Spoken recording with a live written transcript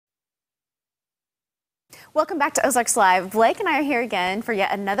Welcome back to Ozarks Live. Blake and I are here again for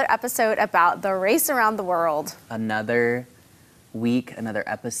yet another episode about the race around the world. Another week, another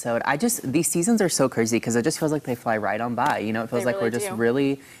episode. These seasons are so crazy because it just feels like they fly right on by. You know, it feels like we're just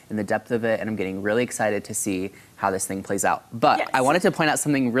really in the depth of it, and I'm getting really excited to see how this thing plays out. But I wanted to point out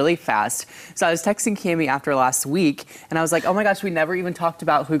something really fast. So I was texting Cami after last week, and I was like, oh my gosh, we never even talked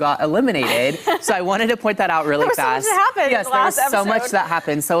about who got eliminated. So I wanted to point that out really fast. So much that happened. Yes, there was so much that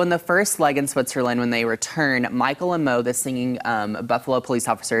happened. So in the first leg in Switzerland, when they return, Michael and Mo, the singing Buffalo police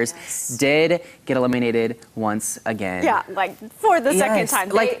officers, did get eliminated once again. Yeah, like for the second time.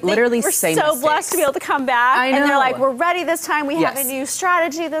 Like literally same mistakes. So blessed to be able to come back. I know. And they're like, we're ready this time. We have a new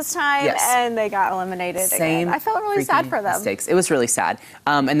strategy this time. And they got eliminated again. I felt really sad for them. Mistakes. It was really sad.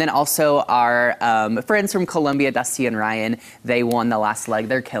 And then also our friends from Colombia, Dusty and Ryan, they won the last leg.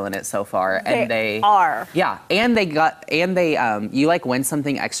 They're killing it so far. They are. Yeah. And you like win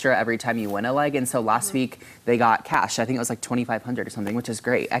something extra every time you win a leg. And so last week they got cash. I think it was like $2,500 or something, which is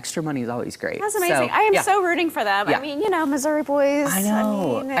great. Extra money is always great. That's amazing. So, I am so rooting for them. I mean, you know, Missouri boys. I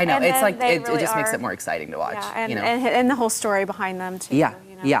know. It's like, it just makes it more exciting to watch. Yeah, you know? and the whole story behind them too. Yeah.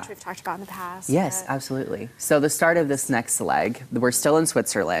 Which we've talked about in the past. Yes, absolutely. So the start of this next leg, we're still in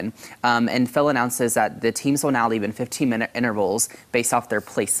Switzerland, and Phil announces that the teams will now leave in 15-minute intervals based off their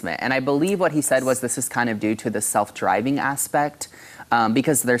placement. And I believe what he said was this is kind of due to the self-driving aspect,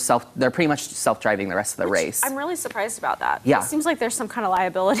 because they're pretty much self-driving the rest of the race. I'm really surprised about that. Yeah. It seems like there's some kind of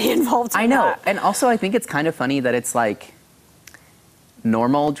liability involved in I know. that. And also I think it's kind of funny that it's like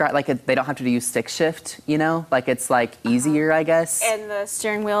normal drive, like they don't have to use stick shift, you know, like it's like easier, I guess. And the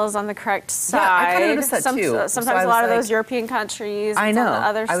steering wheel is on the correct side. Yeah, I kind of noticed that too. Sometimes a lot of those European countries, I know, on the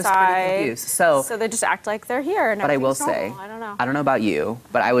other I was side. pretty confused. So they just act like they're here. And but I will say, normal. I don't know about you,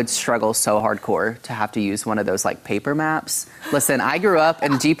 but I would struggle so hardcore to have to use one of those like paper maps. Listen, I grew up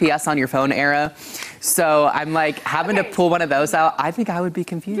in GPS on your phone era, so I'm like having to pull one of those out. I think I would be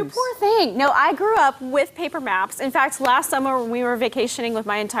confused. You poor thing. No, I grew up with paper maps. In fact, last summer when we were vacationing with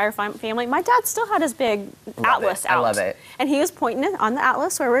my entire family, my dad still had his big atlas out. I love it. And he was pointing it on the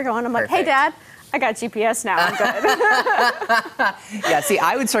atlas where we're going. I'm like, hey, Dad, I got GPS now. I'm good. Yeah, see,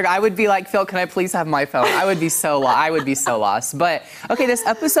 I would struggle. I would be like, Phil, can I please have my phone? I would be so lost. But okay, this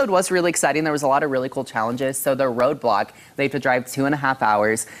episode was really exciting. There was a lot of really cool challenges. So the roadblock, they have to drive 2.5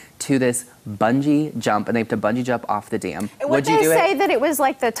 hours to this bungee jump, and they have to bungee jump off the dam. Would you say that it was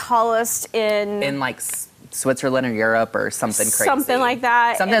like the tallest in like Switzerland or Europe or something crazy. Something like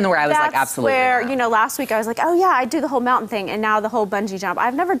that. Something where I was like, absolutely. Where, you know, last week I was like, oh yeah, I do the whole mountain thing, and now the whole bungee jump.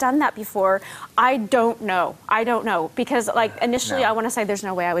 I've never done that before. I don't know. Because like initially I want to say there's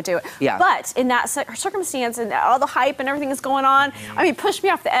no way I would do it. Yeah. But in that circumstance and all the hype and everything that's going on, I mean, push me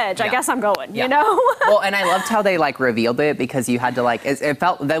off the edge. I guess I'm going, you know? Well, and I loved how they like revealed it, because you had to like, it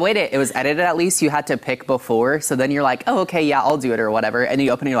felt, the way it was edited at least, you had to pick before. So then you're like, oh, okay, yeah, I'll do it or whatever. And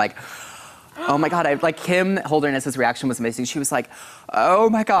you open and you're like, oh my God, like Kim Holderness's reaction was amazing. She was like, oh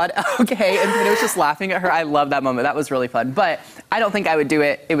my God, okay. And Penny was just laughing at her. I love that moment. That was really fun. But I don't think I would do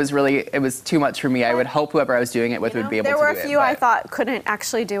it. It was too much for me. I would hope whoever I was doing it with would be able to do it. There were a few I thought couldn't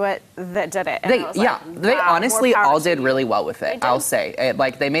actually do it that did it. They honestly all did really well with it, I'll say.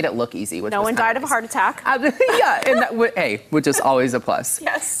 Like they made it look easy, which no one died of a heart attack. Yeah, and that which is always a plus.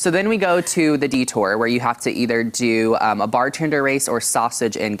 Yes. So then we go to the detour, where you have to either do a bartender race or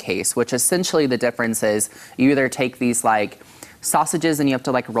sausage in case, which essentially the difference is you either take these like sausages and you have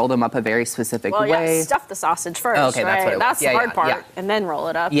to like roll them up a very specific way. Yeah, stuff the sausage first, okay, right? That's the hard part, and then roll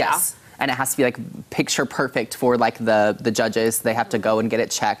it up. Yes. And it has to be like picture perfect for like the judges. They have to go and get it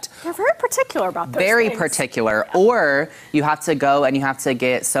checked. They're very particular about those Very things. particular. Yeah. Or you have to go and you have to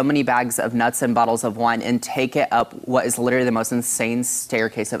get so many bags of nuts and bottles of wine and take it up what is literally the most insane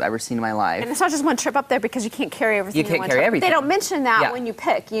staircase I've ever seen in my life. And it's not just one trip up there, because you can't carry everything. You can't carry everything. They don't mention that when you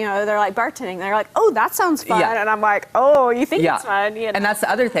pick. You know, they're like bartending. They're like, oh, that sounds fun. And I'm like, oh, you think it's fun? You know? And that's the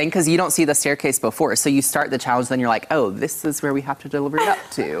other thing, because you don't see the staircase before. So you start the challenge, then you're like, oh, this is where we have to deliver it up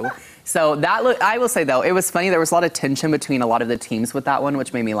to. So I will say though, it was funny. There was a lot of tension between a lot of the teams with that one,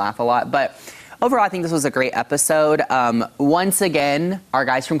 which made me laugh a lot. But overall, I think this was a great episode. Once again, our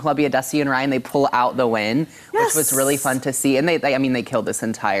guys from Colombia, Dusty and Ryan, they pull out the win, which was really fun to see. And they killed this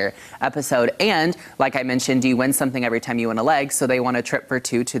entire episode. And like I mentioned, you win something every time you win a leg. So they won a trip for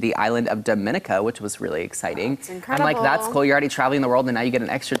 2 to the island of Dominica, which was really exciting. That's incredible. I'm like, that's cool. You're already traveling the world, and now you get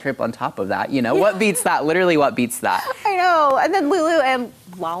an extra trip on top of that. You know, what beats that? Literally, what beats that? I know. And then Lulu and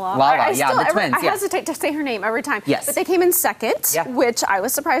Lala. Lala, yeah, the twins. I hesitate to say her name every time. Yes. But they came in second, which I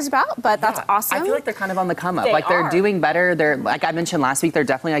was surprised about, but that's awesome. I feel like they're kind of on the come up. They like they're are. doing better. They're, like I mentioned last week, they're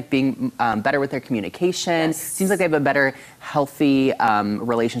definitely like being better with their communication. Yes. Seems like they have a better, healthy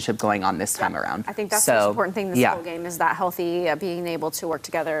relationship going on this time around. I think that's the most important thing this whole game is that healthy, being able to work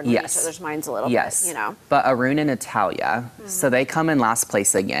together and read each other's minds a little bit, you know. But Arun and Natalia, so they come in last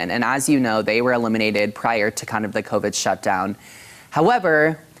place again. And as you know, they were eliminated prior to kind of the COVID shutdown.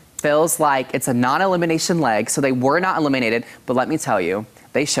 However, feels like it's a non-elimination leg, so they were not eliminated, but let me tell you,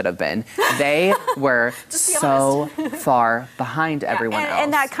 they should have been. They were so far behind everyone else.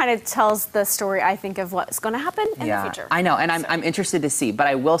 And that kind of tells the story, I think, of what's going to happen in the future. I know, and I'm interested to see, but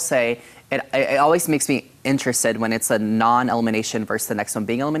I will say, it always makes me interested when it's a non-elimination versus the next one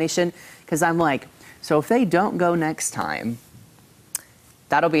being elimination, because I'm like, so if they don't go next time,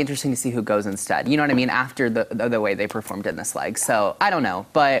 that'll be interesting to see who goes instead. You know what I mean? After the way they performed in this leg. So I don't know,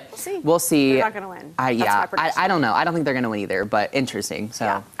 but we'll see. They're not going to win. I don't know. I don't think they're going to win either, but interesting. So.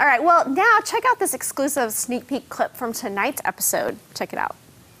 Yeah. All right. Well, now check out this exclusive sneak peek clip from tonight's episode. Check it out.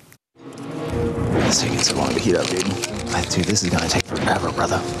 It's taking so long to heat up, dude. Dude, this is going to take forever,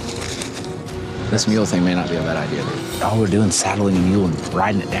 brother. This mule thing may not be a bad idea, dude. All we're doing is saddling a mule and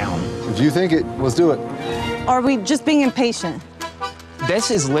riding it down. If you think it, let's do it. Or are we just being impatient?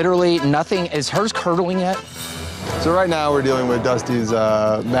 This is literally nothing. Is hers curdling yet? So right now we're dealing with Dusty's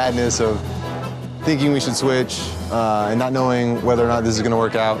madness of thinking we should switch and not knowing whether or not this is going to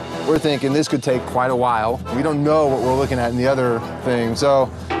work out. We're thinking this could take quite a while. We don't know what we're looking at in the other thing. So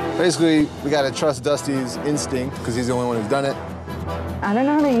basically, we got to trust Dusty's instinct because he's the only one who's done it. I don't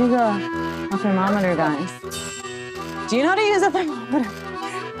know how to use a thermometer, guys. Do you know how to use a thermometer?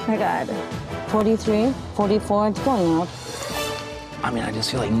 Oh my God. 43, 44, it's going up. I mean, I just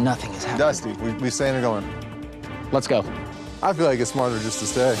feel like nothing is happening. Dusty, we staying or going? Let's go. I feel like it's smarter just to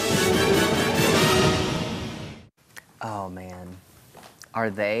stay. Oh, man. Are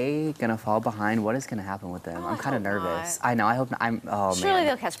they going to fall behind? What is going to happen with them? I'm kind of nervous. Not. I know. I hope not. Oh, Surely man.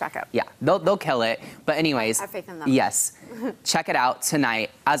 they'll catch back up. Yeah, they'll kill it. But anyways, I have faith in them. Yes. Check it out tonight.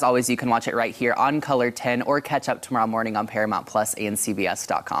 As always, you can watch it right here on Color 10 or catch up tomorrow morning on Paramount Plus and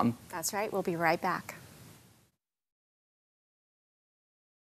CBS.com. That's right. We'll be right back.